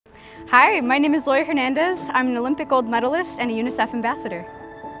Hi, my name is Laurie Hernandez. I'm an Olympic gold medalist and a UNICEF ambassador.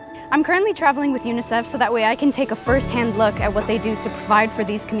 I'm currently traveling with UNICEF so that way I can take a first-hand look at what they do to provide for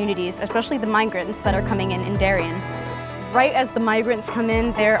these communities, especially the migrants that are coming in Darién. Right as the migrants come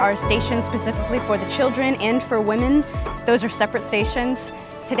in, there are stations specifically for the children and for women. Those are separate stations.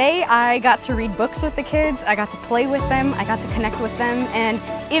 Today I got to read books with the kids, I got to play with them, I got to connect with them, and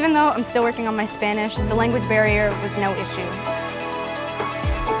even though I'm still working on my Spanish, the language barrier was no issue.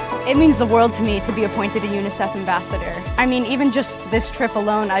 It means the world to me to be appointed a UNICEF ambassador. I mean, even just this trip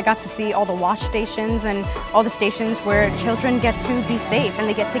alone, I got to see all the wash stations and all the stations where children get to be safe and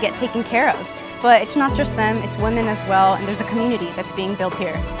they get to get taken care of. But it's not just them, it's women as well, and there's a community that's being built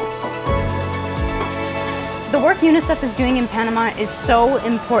here. The work UNICEF is doing in Panama is so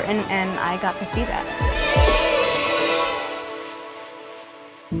important, and I got to see that.